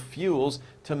fossil fuels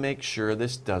to make sure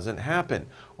this doesn't happen.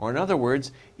 Or in other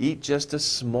words, eat just a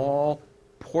small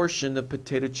portion of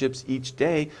potato chips each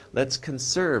day. Let's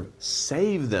conserve,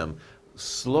 save them,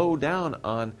 slow down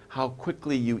on how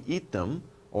quickly you eat them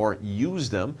or use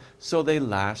them so they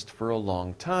last for a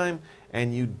long time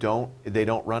and they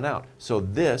don't run out. So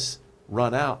this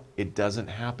run out, it doesn't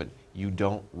happen. You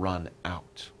don't run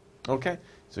out. Okay,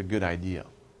 it's a good idea.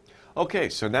 Okay,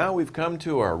 so now we've come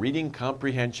to our reading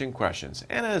comprehension questions.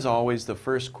 And as always, the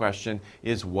first question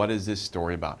is, what is this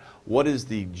story about? What is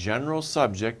the general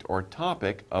subject or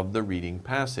topic of the reading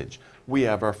passage? We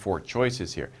have our 4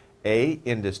 choices here. A,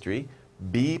 industry,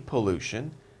 B,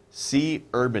 pollution, C,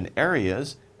 urban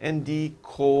areas, and D,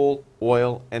 coal,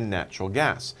 oil, and natural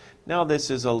gas. Now this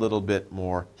is a little bit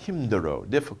more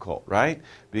difficult, right?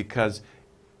 Because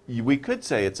we could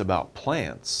say it's about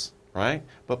plants, right?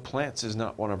 But plants is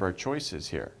not one of our choices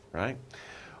here, right?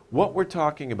 What we're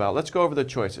talking about, let's go over the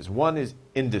choices. One is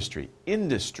industry.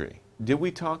 Industry. Did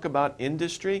we talk about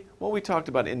industry? Well, we talked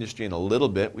about industry in a little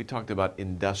bit. We talked about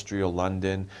industrial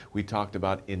London. We talked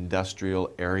about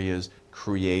industrial areas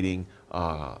creating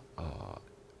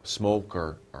smoke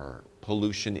or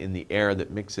pollution in the air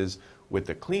that mixes with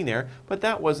the clean air. But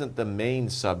that wasn't the main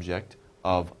subject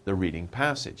of the reading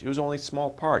passage. It was only a small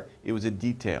part. It was a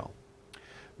detail.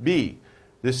 B,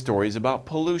 this story is about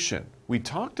pollution. We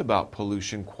talked about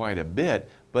pollution quite a bit,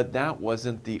 but that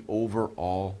wasn't the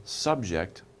overall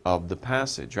subject of the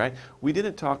passage, right? We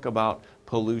didn't talk about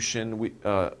pollution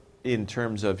in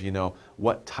terms of,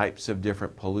 what types of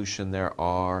different pollution there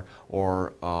are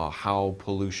or how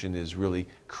pollution is really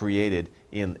created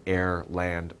in air,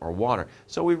 land, or water.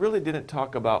 So we really didn't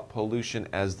talk about pollution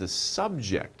as the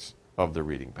subject of the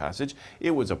reading passage.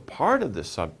 It was a part of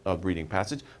the reading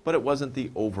passage, but it wasn't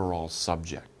the overall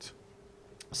subject.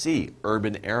 C,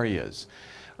 urban areas.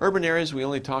 Urban areas we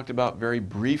only talked about very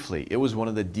briefly. It was one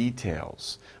of the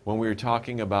details. When we were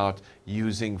talking about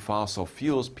using fossil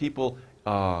fuels, people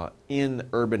in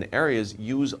urban areas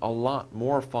use a lot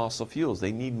more fossil fuels.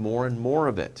 They need more and more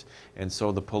of it. And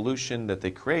so the pollution that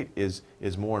they create is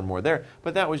more and more there.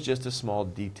 But that was just a small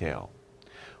detail.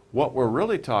 What we're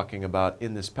really talking about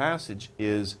in this passage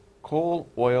is coal,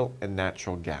 oil, and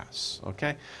natural gas.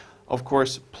 Okay? Of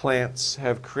course, plants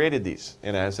have created these.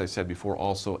 And as I said before,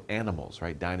 also animals,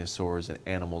 right? Dinosaurs and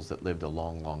animals that lived a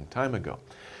long, long time ago.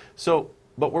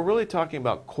 But we're really talking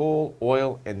about coal,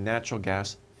 oil, and natural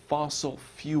gas, fossil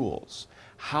fuels.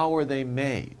 How are they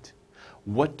made?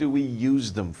 What do we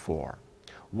use them for?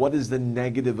 What is the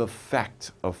negative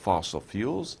effect of fossil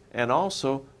fuels? And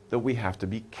also that we have to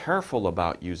be careful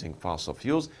about using fossil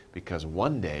fuels because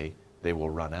one day they will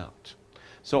run out.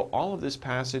 So all of this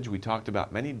passage, we talked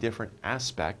about many different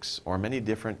aspects or many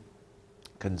different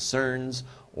concerns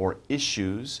or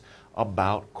issues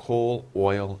about coal,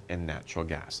 oil, and natural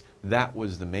gas. That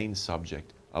was the main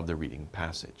subject of the reading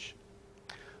passage.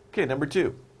 Okay, number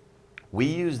 2. We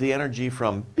use the energy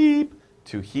from beep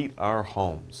to heat our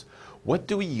homes. What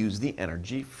do we use the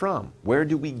energy from? Where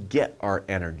do we get our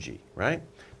energy, right?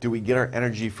 Do we get our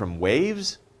energy from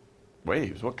waves?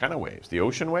 Waves, what kind of waves? The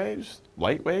ocean waves?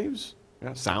 Light waves?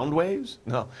 Sound waves?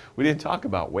 No, we didn't talk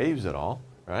about waves at all,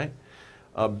 right?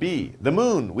 B, the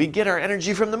moon. We get our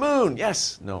energy from the moon.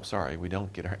 Yes. No, sorry, we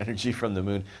don't get our energy from the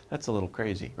moon. That's a little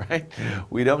crazy, right?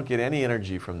 We don't get any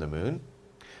energy from the moon.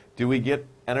 Do we get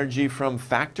energy from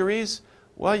factories?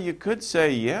 Well, you could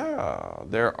say, yeah,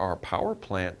 there are power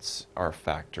plants, are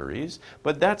factories,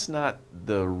 but that's not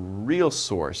the real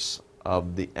source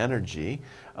of the energy.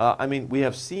 We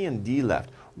have C and D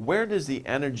left. Where does the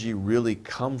energy really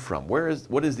come from?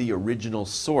 What is the original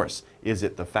source? Is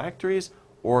it the factories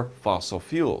or fossil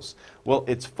fuels? Well,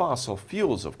 it's fossil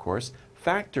fuels, of course.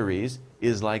 Factories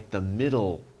is like the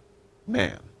middle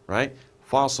man, right?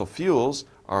 Fossil fuels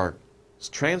are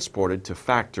transported to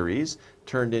factories,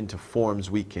 turned into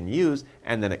forms we can use,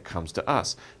 and then it comes to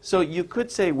us. So you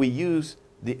could say we use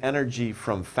the energy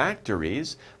from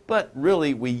factories, but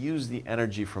really we use the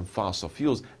energy from fossil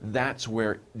fuels. That's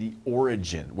where the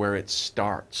origin, where it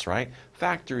starts, right?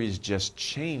 Factories just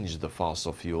change the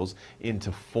fossil fuels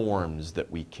into forms that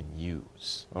we can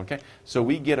use, okay? So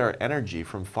we get our energy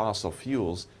from fossil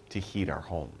fuels to heat our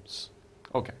homes.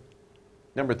 Okay,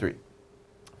 number 3.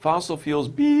 Fossil fuels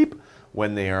beep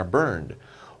when they are burned.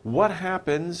 What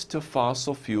happens to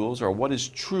fossil fuels, or what is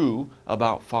true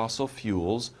about fossil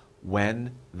fuels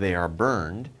when they are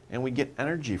burned and we get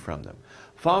energy from them?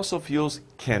 Fossil fuels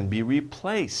can be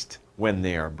replaced when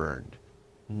they are burned.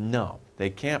 No, they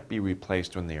can't be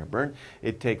replaced when they are burned.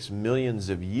 It takes millions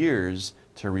of years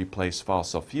to replace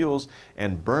fossil fuels,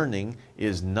 and burning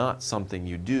is not something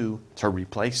you do to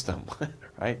replace them,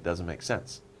 right? Doesn't make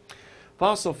sense.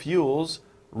 Fossil fuels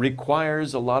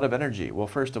requires a lot of energy. Well,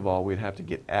 first of all, we'd have to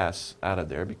get S out of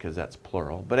there because that's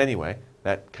plural. But anyway,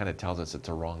 that kind of tells us it's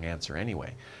a wrong answer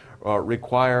anyway.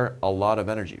 Require a lot of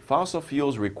energy. Fossil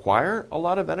fuels require a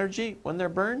lot of energy when they're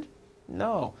burned?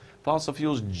 No. Fossil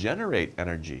fuels generate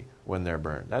energy when they're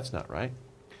burned. That's not right.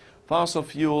 Fossil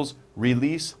fuels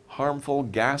release harmful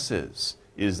gases.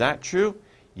 Is that true?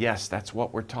 Yes, that's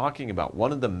what we're talking about.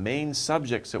 One of the main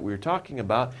subjects that we're talking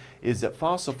about is that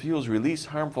fossil fuels release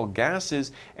harmful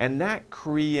gases, and that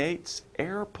creates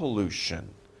air pollution.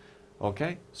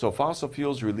 Okay? So fossil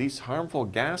fuels release harmful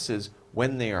gases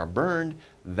when they are burned.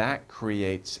 That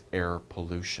creates air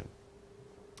pollution.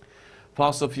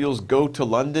 Fossil fuels go to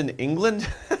London, England?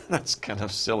 That's kind of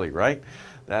silly, right?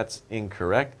 That's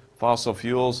incorrect. Fossil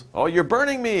fuels, oh, you're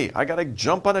burning me. I got to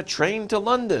jump on a train to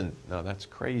London. No, that's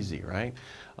crazy, right?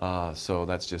 So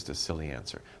that's just a silly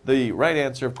answer. The right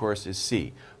answer, of course, is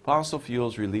C. Fossil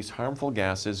fuels release harmful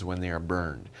gases when they are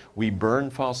burned. We burn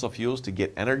fossil fuels to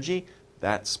get energy.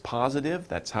 That's positive.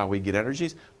 That's how we get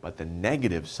energies. But the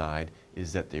negative side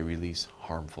is that they release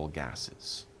harmful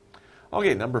gases.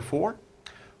 Okay, number 4.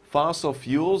 Fossil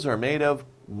fuels are made of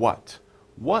what?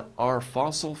 What are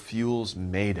fossil fuels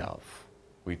made of?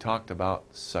 We talked about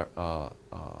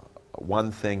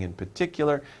one thing in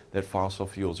particular that fossil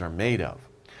fuels are made of.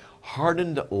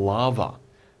 Hardened lava.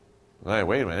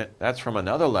 Wait a minute, that's from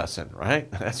another lesson, right?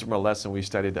 That's from a lesson we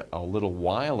studied a little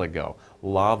while ago.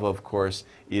 Lava, of course,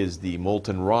 is the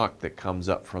molten rock that comes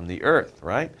up from the earth,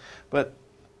 right? But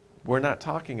we're not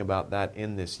talking about that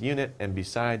in this unit, and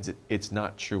besides, it's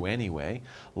not true anyway.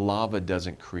 Lava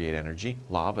doesn't create energy.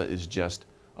 Lava is just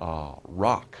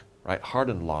rock, right?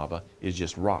 Hardened lava is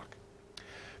just rock.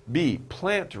 B,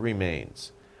 plant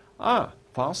remains.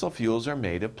 Fossil fuels are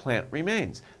made of plant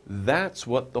remains. That's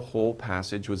what the whole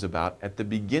passage was about at the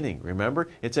beginning. Remember,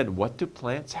 it said, what do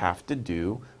plants have to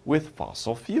do with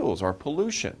fossil fuels or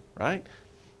pollution, right?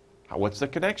 What's the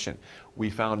connection? We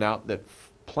found out that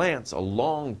plants a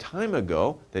long time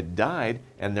ago that died,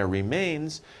 and their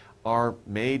remains are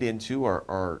made into or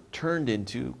are turned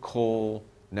into coal,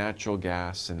 natural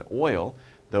gas, and oil.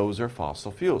 Those are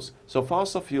fossil fuels. So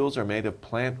fossil fuels are made of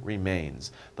plant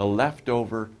remains, the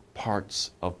leftover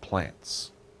parts of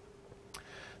plants.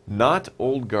 Not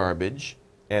old garbage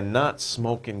and not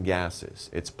smoke and gases.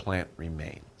 It's plant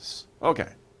remains.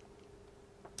 Okay.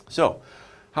 So,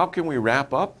 how can we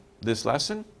wrap up this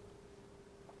lesson?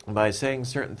 By saying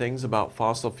certain things about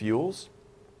fossil fuels.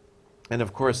 And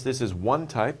of course, this is one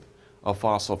type of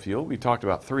fossil fuel. We talked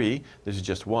about 3. This is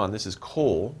just one. This is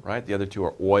coal, right? The other 2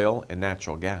 are oil and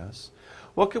natural gas.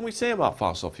 What can we say about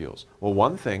fossil fuels? Well,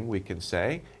 one thing we can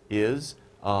say is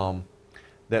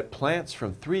that plants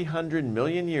from 300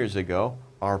 million years ago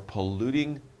are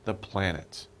polluting the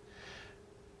planet.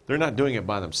 They're not doing it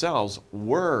by themselves.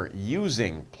 We're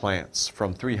using plants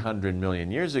from 300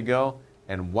 million years ago,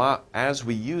 and as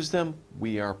we use them,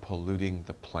 we are polluting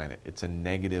the planet. It's a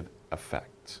negative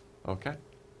effect. Okay?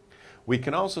 We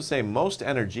can also say most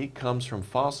energy comes from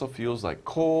fossil fuels like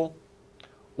coal,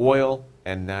 oil,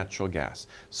 and natural gas.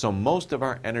 So most of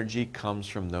our energy comes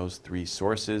from those 3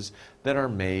 sources that are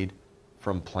made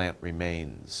from plant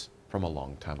remains from a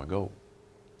long time ago.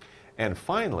 And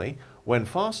finally, when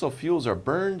fossil fuels are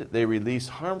burned, they release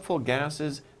harmful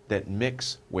gases that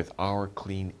mix with our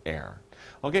clean air.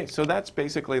 Okay, so that's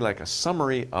basically like a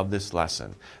summary of this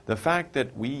lesson. The fact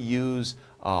that we use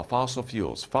fossil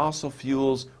fuels. Fossil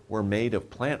fuels were made of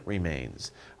plant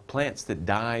remains, plants that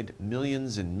died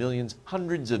millions and millions,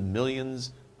 hundreds of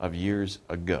millions of years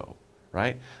ago,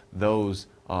 right? Those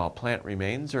plant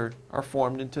remains are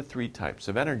formed into three types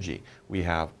of energy. We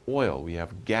have oil, we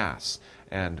have gas,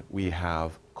 and we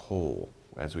have coal,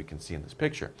 as we can see in this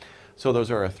picture. So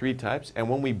those are our three types. And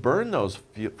when we burn those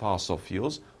fossil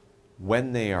fuels,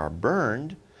 when they are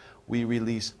burned, we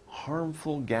release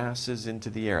harmful gases into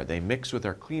the air. They mix with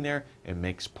our clean air and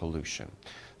makes pollution.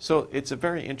 So it's a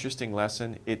very interesting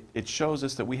lesson. It shows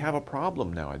us that we have a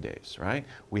problem nowadays, right?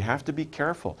 We have to be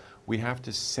careful. We have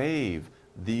to save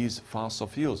these fossil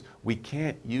fuels. We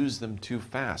can't use them too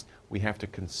fast. We have to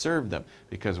conserve them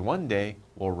because one day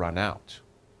we'll run out.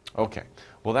 Okay,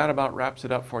 well that about wraps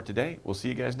it up for today. We'll see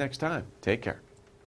you guys next time. Take care.